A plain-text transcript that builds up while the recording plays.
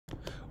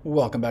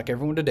Welcome back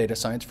everyone to Data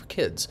Science for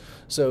Kids.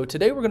 So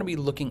today we're going to be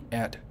looking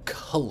at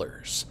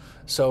colors.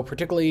 So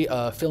particularly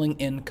filling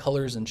in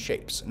colors and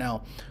shapes.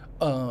 Now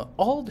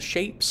all the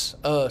shapes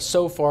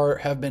so far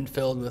have been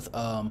filled with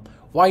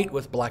white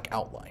with black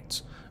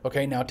outlines.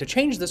 Okay, now to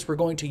change this we're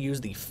going to use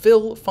the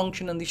fill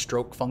function and the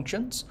stroke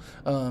functions.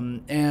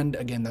 And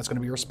again that's going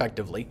to be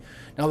respectively.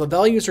 Now the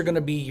values are going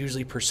to be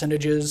usually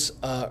percentages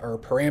or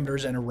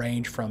parameters in a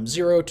range from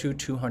 0 to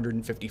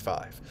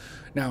 255.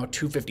 Now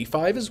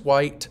 255 is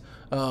white.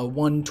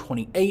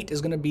 128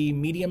 is going to be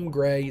medium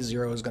gray,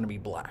 0 is going to be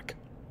black.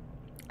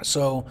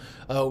 So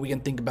we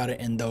can think about it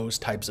in those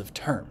types of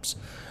terms.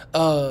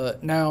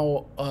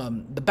 Now,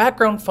 the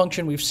background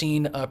function we've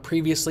seen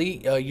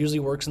previously usually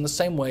works in the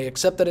same way,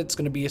 except that it's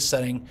going to be a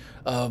setting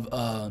of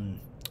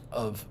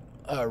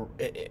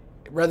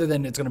rather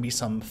than it's going to be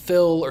some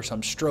fill or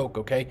some stroke,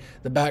 okay?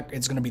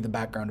 It's going to be the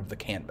background of the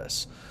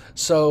canvas.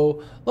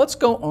 So let's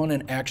go on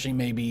and actually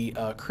maybe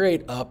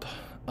create up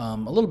a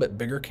little bit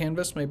bigger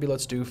canvas. Maybe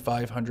let's do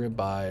 500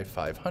 by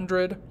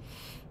 500.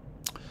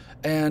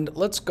 And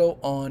let's go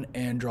on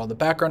and draw the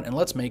background and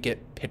let's make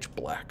it pitch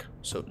black.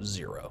 So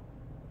 0.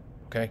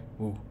 Okay.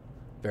 Ooh,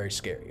 very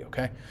scary.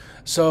 Okay.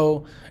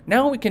 So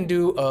now we can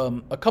do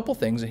a couple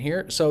things in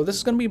here. So this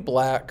is going to be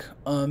black.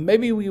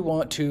 Maybe we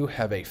want to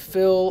have a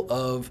fill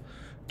of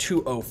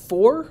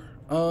 204.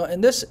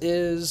 And this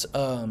is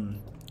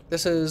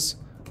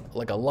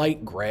like a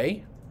light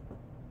gray.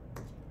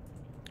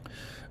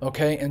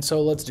 Okay, and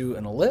so let's do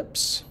an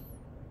ellipse.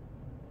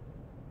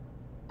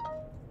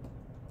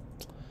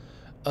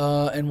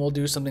 And we'll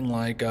do something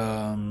like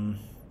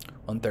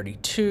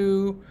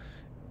 132,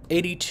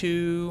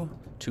 82,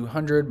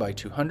 200 by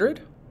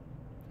 200.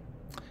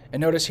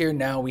 And notice here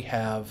now we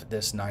have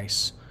this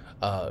nice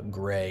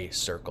gray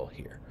circle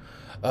here.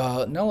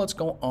 Now let's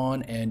go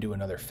on and do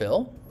another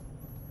fill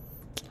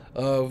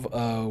of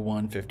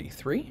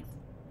 153.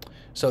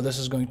 So this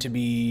is going to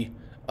be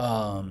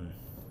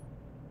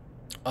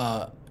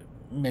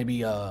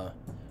maybe a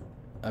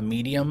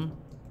medium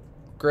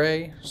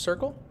gray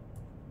circle.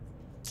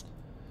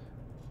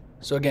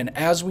 So again,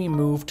 as we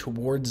move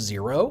towards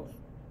 0,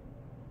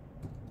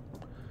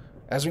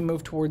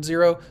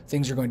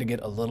 things are going to get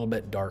a little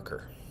bit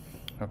darker.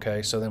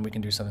 Okay, so then we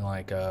can do something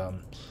like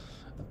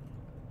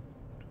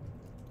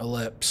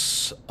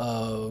ellipse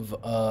of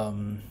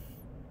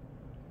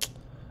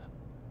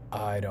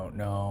I don't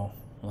know.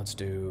 Let's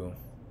do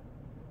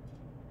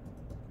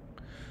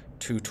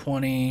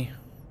 220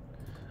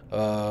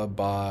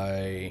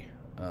 by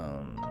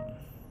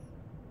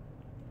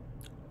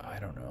I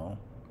don't know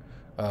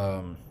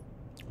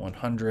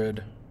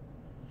 100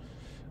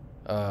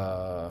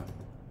 by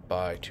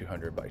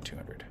 200 by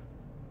 200.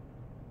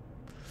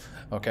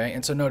 Okay,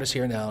 and so notice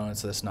here now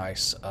it's this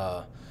nice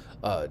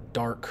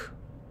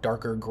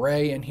darker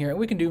gray in here.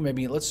 We can do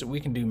maybe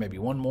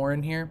one more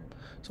in here.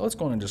 So let's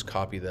go on and just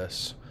copy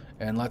this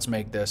and let's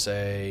make this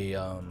a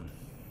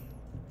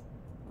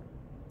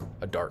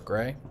dark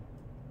gray.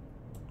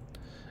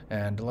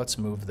 And let's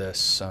move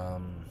this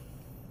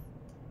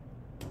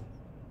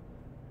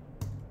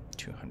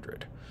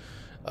 200.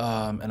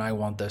 And I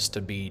want this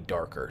to be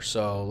darker.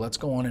 So let's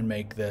go on and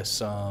make this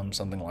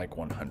something like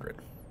 100.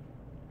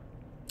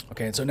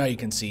 Okay, and so now you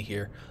can see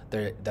here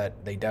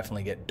that they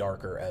definitely get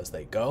darker as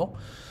they go.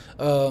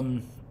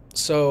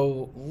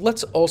 So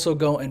let's also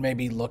go and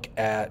maybe look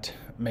at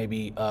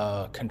maybe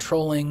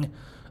controlling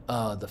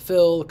the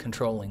fill,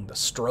 controlling the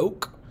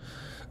stroke.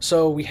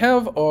 So we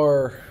have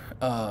our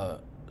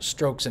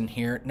strokes in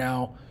here.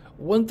 Now,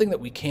 one thing that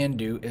we can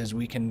do is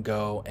we can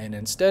go and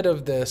instead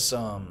of this,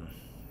 let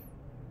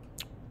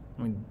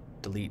me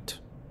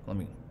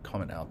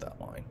comment out that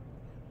line.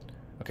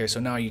 Okay, so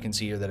now you can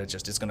see here that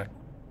it's going to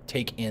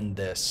take in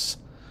this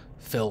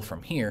fill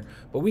from here,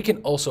 but we can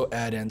also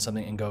add in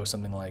something and go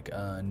something like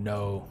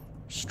no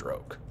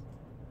stroke.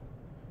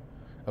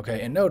 Okay,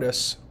 and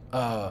notice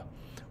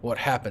what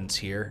happens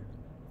here,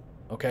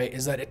 okay,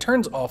 is that it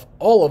turns off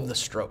all of the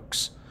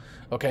strokes.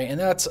 Okay, and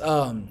that's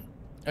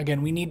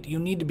again, you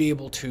need to be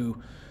able to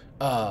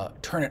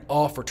turn it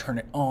off or turn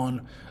it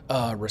on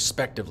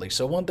respectively.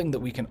 So one thing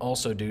that we can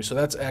also do, so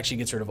that's actually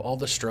gets rid of all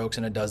the strokes,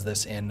 and it does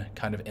this in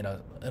kind of in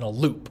a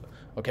loop,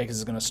 okay, because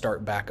it's going to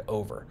start back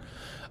over.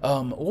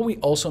 What we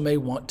also may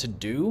want to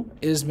do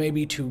is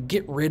maybe to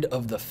get rid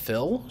of the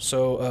fill.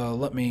 So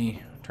let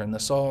me turn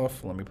this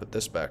off. Let me put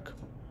this back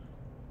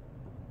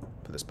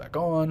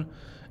on,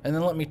 and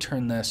then let me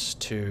turn this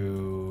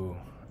to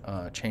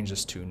change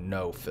this to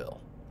no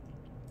fill.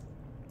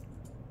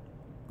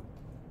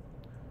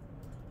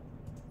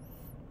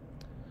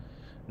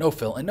 No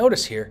fill, and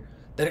notice here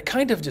that it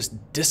kind of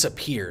just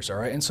disappears. All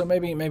right, and so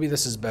maybe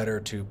this is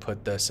better to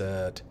put this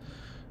at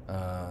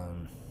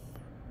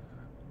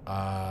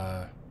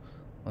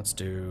let's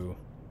do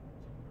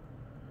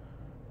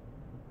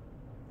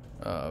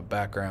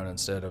background.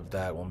 Instead of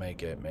that, we'll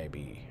make it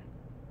maybe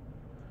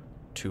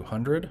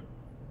 200.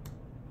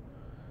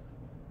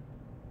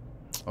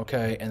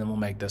 Okay, and then we'll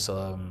make this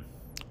a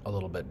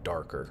little bit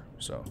darker,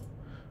 so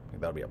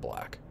that'll be a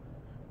black.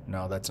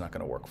 No, that's not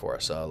going to work for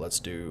us.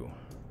 Let's do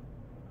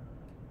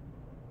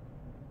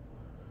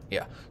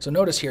Yeah. So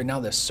notice here now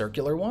this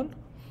circular one,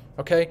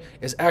 okay,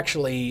 is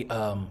actually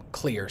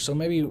clear. So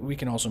maybe we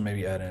can also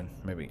maybe add in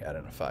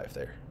a 5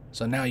 there.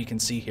 So now you can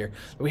see here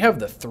that we have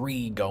the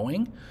 3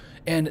 going,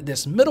 and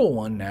this middle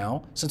one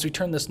now, since we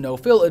turned this no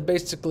fill, it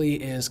basically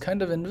is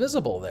kind of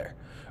invisible there.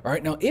 All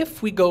right. Now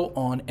if we go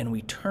on and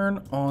we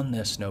turn on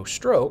this no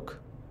stroke,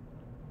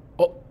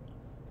 oh,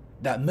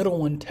 that middle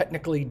one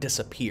technically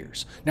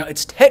disappears. Now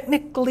it's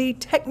technically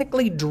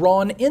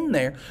drawn in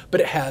there,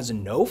 but it has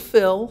no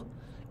fill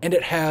and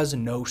it has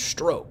no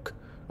stroke.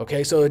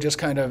 Okay, so it just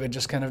kind of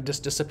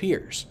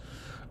disappears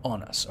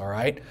on us, all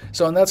right?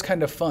 So, and that's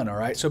kind of fun, all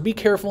right? So be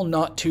careful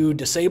not to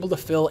disable the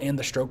fill and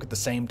the stroke at the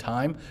same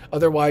time.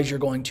 Otherwise, you're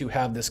going to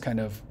have this kind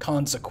of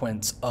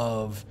consequence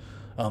of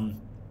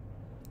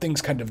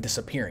things kind of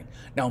disappearing.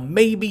 Now,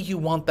 maybe you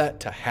want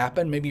that to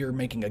happen. Maybe you're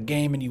making a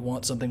game and you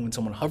want something when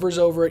someone hovers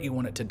over it, you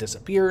want it to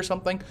disappear or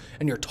something,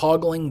 and you're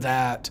toggling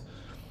that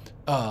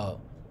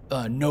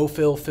no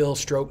fill, fill,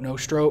 stroke, no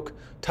stroke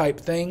type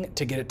thing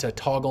to get it to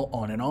toggle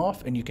on and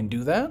off, and you can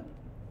do that.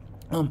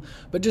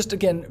 But just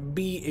again,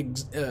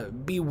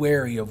 be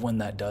wary of when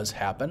that does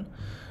happen.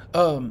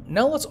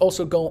 Now let's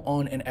also go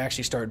on and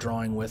actually start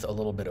drawing with a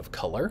little bit of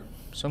color.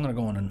 So I'm going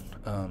to go on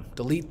and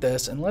delete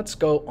this, and let's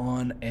go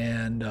on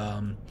and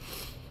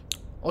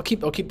I'll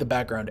keep the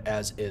background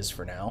as is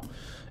for now,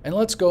 and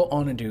let's go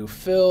on and do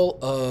fill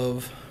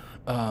of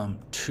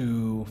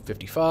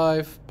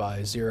 255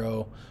 by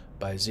 0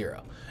 by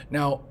 0.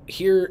 Now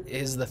here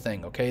is the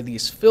thing, okay?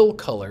 These fill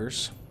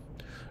colors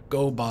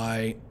go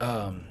by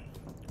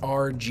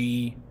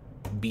RGBA.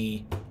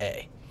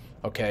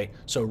 Okay,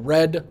 so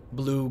red,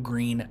 blue,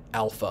 green,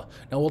 alpha.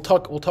 Now we'll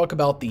talk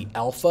about the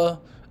alpha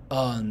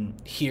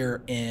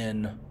here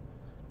in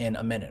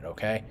a minute,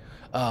 okay?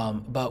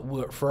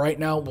 But for right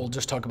now, we'll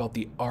just talk about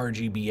the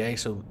RGBA.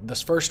 So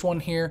this first one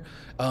here,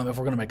 if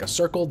we're going to make a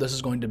circle, this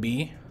is going to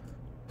be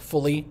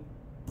fully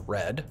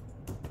red.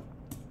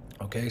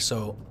 Okay,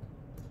 so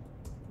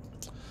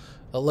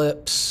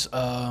ellipse,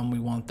 we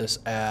want this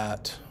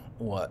at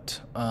what?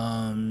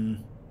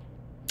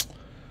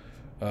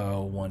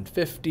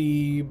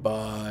 150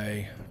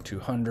 by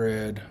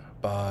 200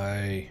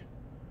 by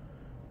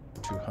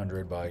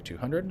 200 by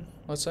 200,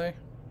 let's say.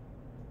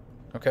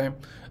 Okay.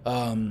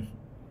 Maybe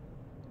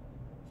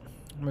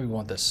we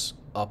want this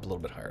up a little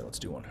bit higher. Let's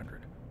do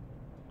 100.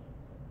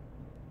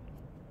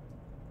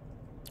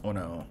 Oh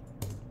no,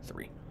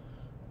 3. A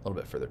little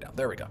bit further down.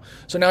 There we go.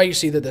 So now you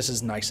see that this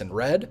is nice and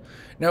red.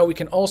 Now we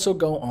can also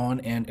go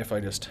on, and if I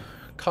just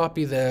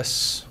copy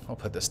this, I'll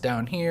put this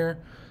down here.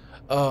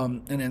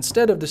 And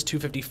instead of this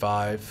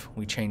 255,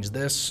 we change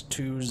this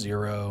to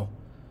 0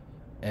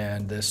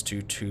 and this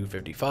to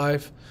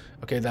 255.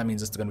 Okay, that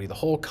means it's going to be the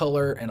whole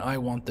color, and I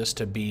want this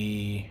to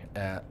be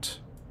at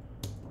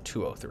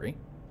 203.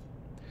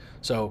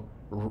 So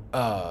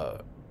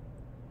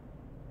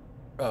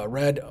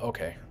red,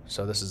 okay,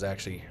 so this is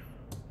actually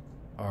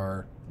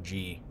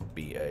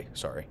RGBA,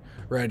 sorry.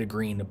 Red,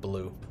 green,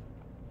 blue,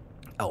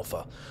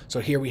 alpha.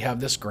 So here we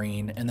have this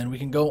green, and then we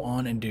can go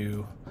on and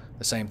do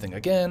the same thing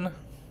again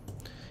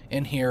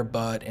in here,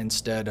 but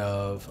instead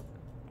of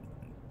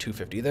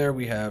 250 there,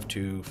 we have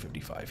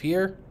 255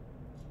 here.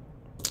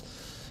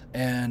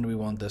 And we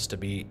want this to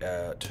be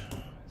at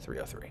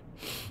 303.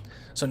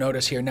 So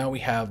notice here, now we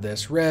have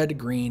this red,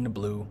 green,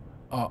 blue,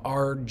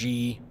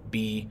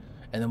 RGB,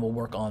 and then we'll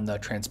work on the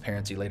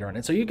transparency later on.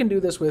 And so you can do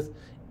this with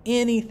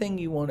anything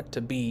you want it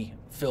to be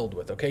filled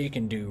with, okay? You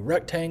can do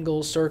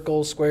rectangles,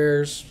 circles,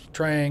 squares,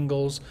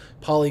 triangles,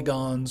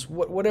 polygons,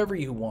 whatever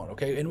you want,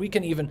 okay? And we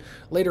can even,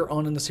 later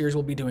on in the series,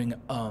 we'll be doing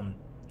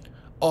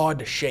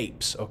odd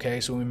shapes, okay?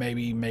 So we may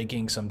be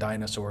making some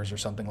dinosaurs or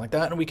something like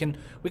that, and we can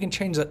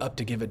change that up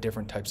to give it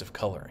different types of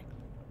coloring.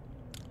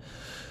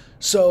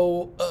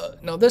 So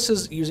now this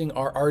is using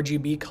our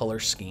RGB color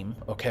scheme,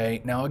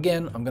 okay? Now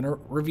again, I'm going to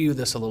review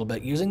this a little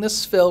bit. Using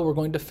this fill, we're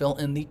going to fill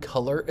in the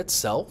color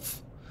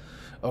itself,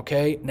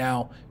 okay?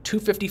 Now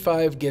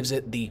 255 gives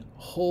it the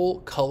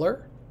whole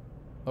color,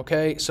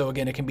 okay? So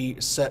again, it can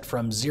be set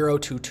from 0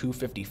 to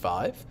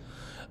 255.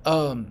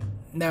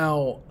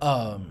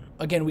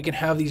 Again, we can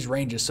have these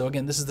ranges. So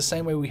again, this is the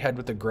same way we had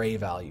with the gray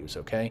values,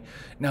 okay?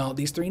 Now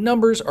these 3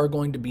 numbers are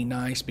going to be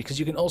nice because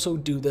you can also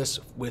do this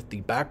with the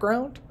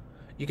background.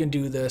 You can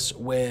do this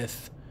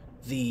with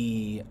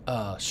the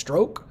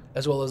stroke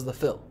as well as the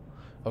fill.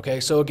 Okay,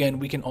 so again,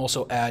 we can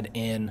also add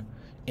in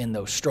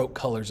those stroke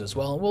colors as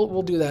well. And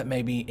we'll do that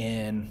maybe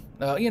in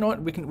you know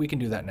what, we can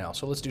do that now.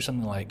 So let's do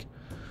something like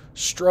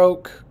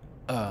stroke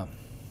 0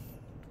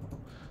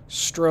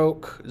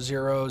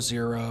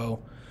 0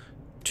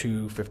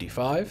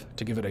 255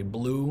 to give it a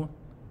blue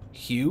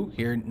hue.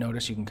 Here,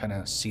 notice you can kind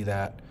of see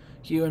that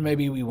hue, and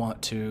maybe we want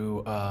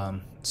to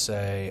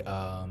say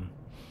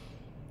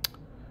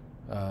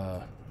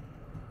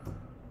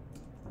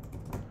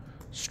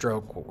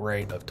stroke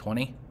rate of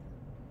 20.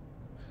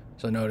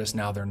 So notice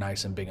now they're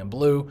nice and big and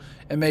blue.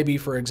 And maybe,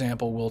 for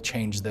example, we'll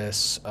change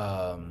this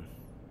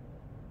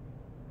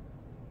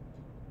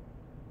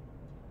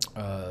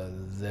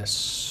this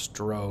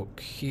stroke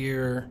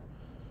here.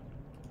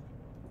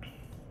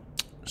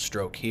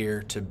 stroke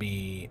here to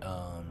be,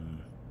 I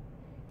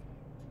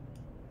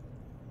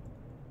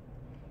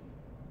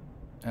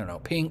don't know,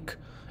 pink.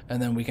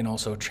 And then we can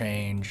also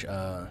change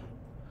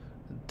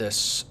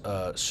this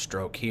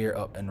stroke here.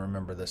 Oh, and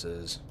remember this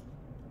is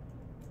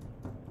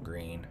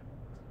green.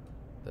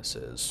 This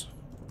is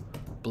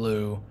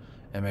blue.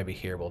 And maybe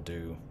here we'll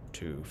do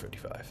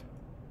 255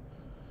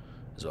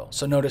 as well.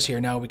 So notice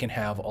here now we can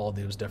have all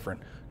these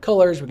different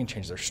colors. We can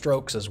change their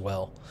strokes as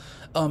well.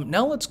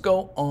 Now let's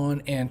go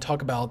on and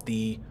talk about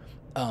the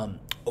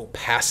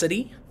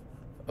opacity,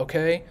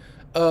 okay?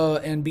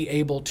 And be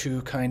able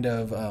to kind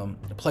of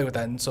play with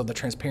that. And so the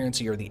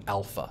transparency or the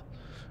alpha,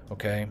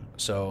 okay?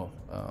 So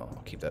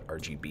I'll keep that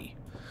RGB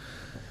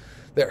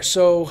there.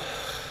 So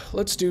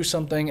let's do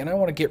something, and I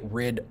want to get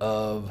rid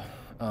of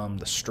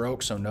the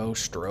stroke, so no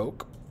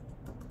stroke.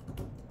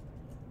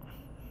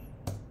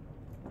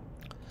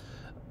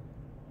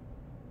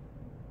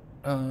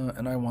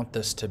 And I want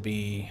this to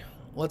be,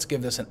 let's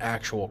give this an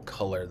actual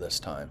color this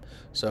time.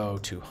 So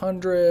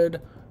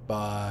 200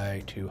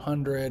 by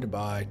 200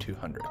 by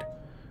 200.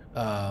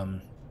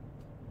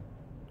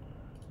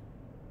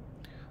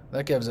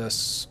 That gives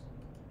us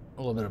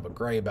a little bit of a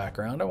gray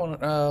background. I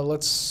want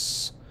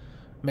let's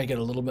make it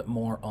a little bit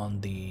more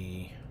on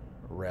the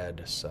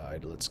red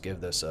side. Let's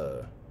give this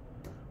a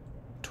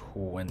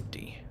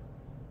 20.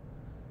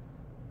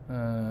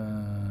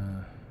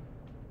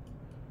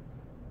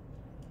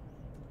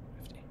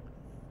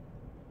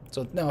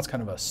 So now it's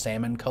kind of a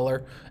salmon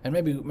color, and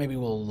maybe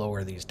we'll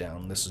lower these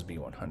down. This is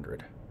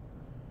B100,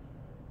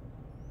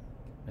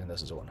 and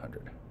this is a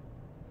 100.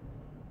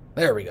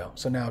 There we go.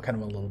 So now kind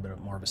of a little bit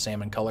more of a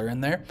salmon color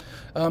in there.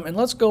 And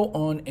let's go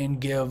on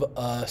and give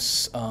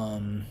us,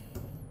 we'll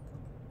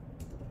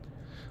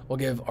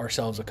give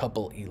ourselves a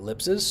couple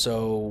ellipses.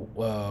 So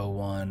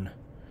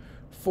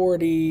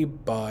 140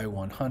 by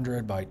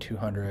 100 by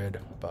 200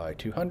 by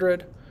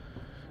 200.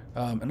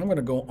 And I'm going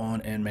to go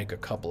on and make a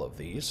couple of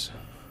these.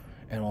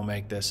 And we'll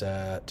make this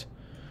at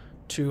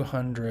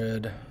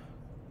 200.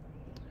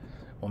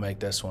 We'll make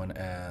this one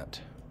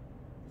at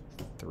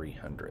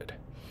 300.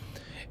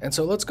 And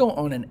so let's go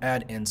on and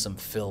add in some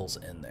fills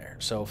in there.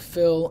 So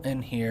fill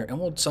in here, and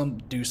we'll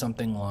do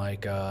something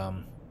like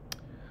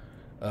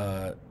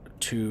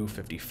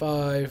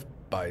 255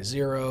 by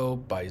 0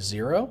 by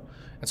 0.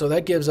 And so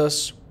that gives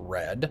us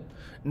red.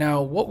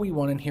 Now what we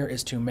want in here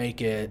is to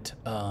make it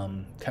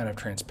kind of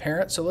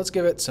transparent. So let's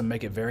give it some,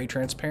 make it very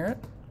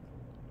transparent.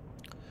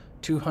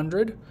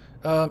 200.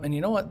 And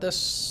you know what,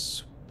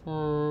 this,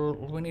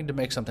 we need to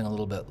make something a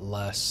little bit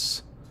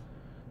less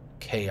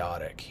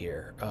chaotic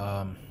here.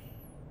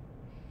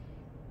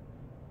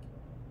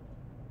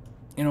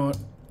 You know what?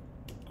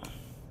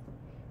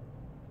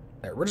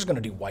 There, we're just going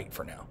to do white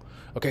for now.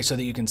 Okay, so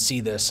that you can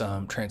see this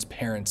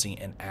transparency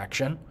in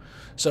action.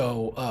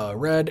 So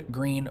red,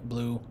 green,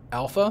 blue,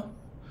 alpha.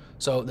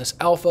 So this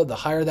alpha, the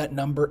higher that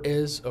number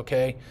is,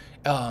 okay,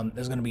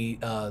 there's going to be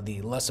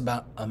the less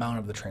amount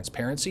of the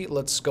transparency.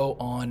 Let's go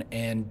on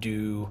and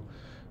do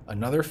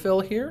another fill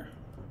here.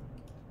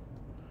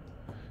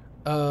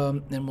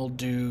 Then we'll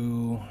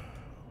do,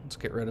 let's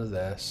get rid of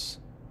this,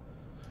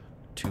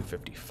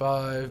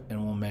 255,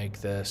 and we'll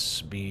make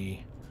this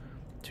be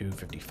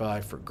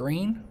 255 for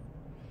green.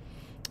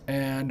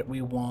 And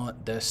we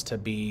want this to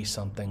be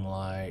something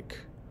like,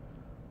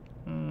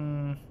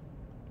 well,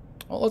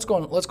 let's go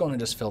on and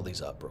just fill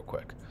these up real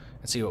quick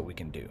and see what we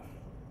can do.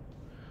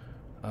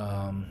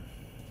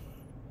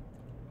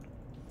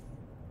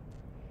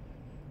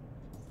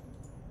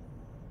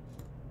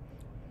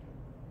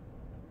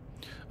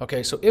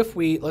 Okay, so if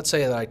we, let's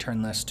say that I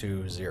turn this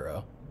to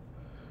 0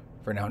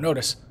 for now.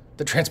 Notice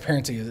the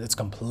transparency is, it's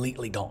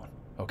completely gone,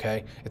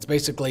 okay? It's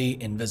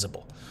basically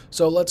invisible.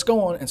 So let's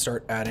go on and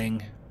start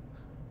adding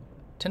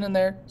 10 in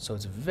there. So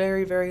it's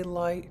very, very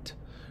light.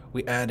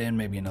 We add in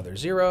maybe another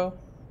 0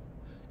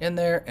 in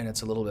there, and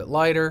it's a little bit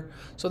lighter.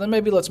 So then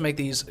maybe let's make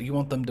these, you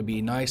want them to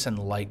be nice and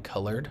light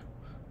colored.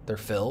 They're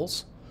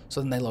fills.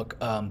 So then they look,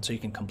 so you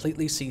can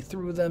completely see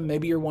through them.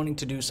 Maybe you're wanting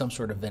to do some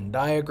sort of Venn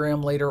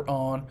diagram later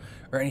on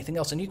or anything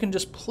else, and you can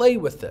just play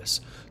with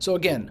this. So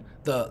again,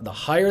 the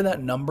higher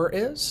that number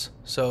is,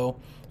 so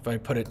if I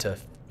put it to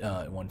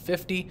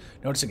 150,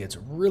 notice it gets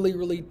really,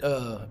 really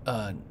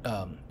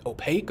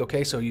opaque,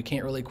 okay? So you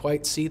can't really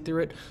quite see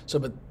through it. So,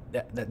 but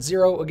that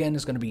 0, again,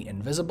 is gonna be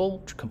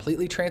invisible,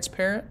 completely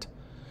transparent.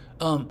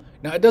 Now,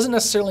 it doesn't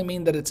necessarily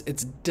mean that it's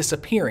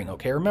disappearing,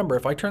 okay? Remember,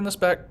 if I turn this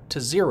back to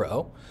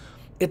 0,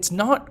 it's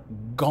not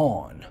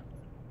gone.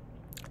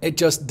 It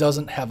just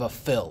doesn't have a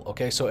fill,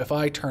 okay? So if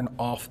I turn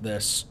off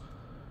this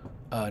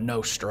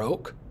no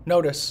stroke,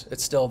 notice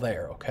it's still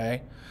there,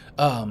 okay?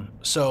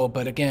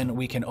 But again,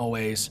 we can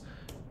always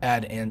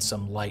add in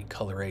some light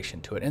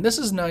coloration to it. And this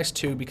is nice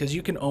too, because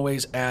you can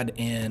always add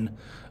in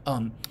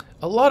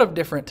a lot of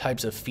different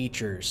types of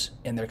features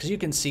in there. Because you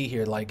can see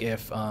here, like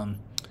if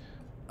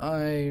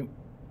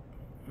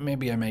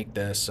maybe I make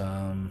this,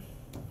 no,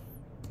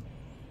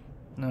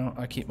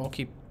 I'll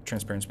keep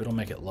transparency, but it'll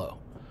make it low,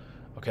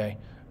 okay?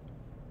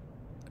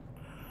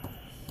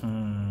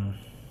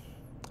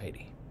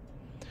 80.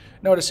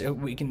 notice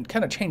we can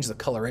kind of change the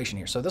coloration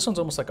here. So this one's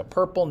almost like a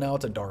purple, now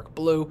it's a dark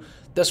blue.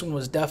 This one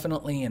was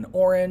definitely an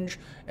orange,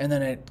 and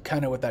then it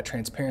kind of, with that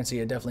transparency,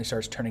 it definitely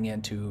starts turning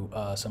into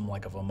some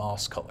like of a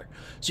moss color.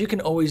 So you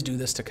can always do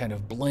this to kind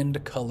of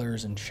blend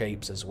colors and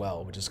shapes as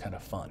well, which is kind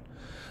of fun.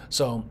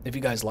 So if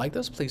you guys like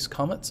this, please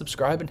comment,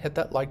 subscribe, and hit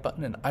that like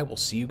button, and I will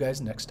see you guys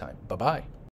next time. Bye-bye.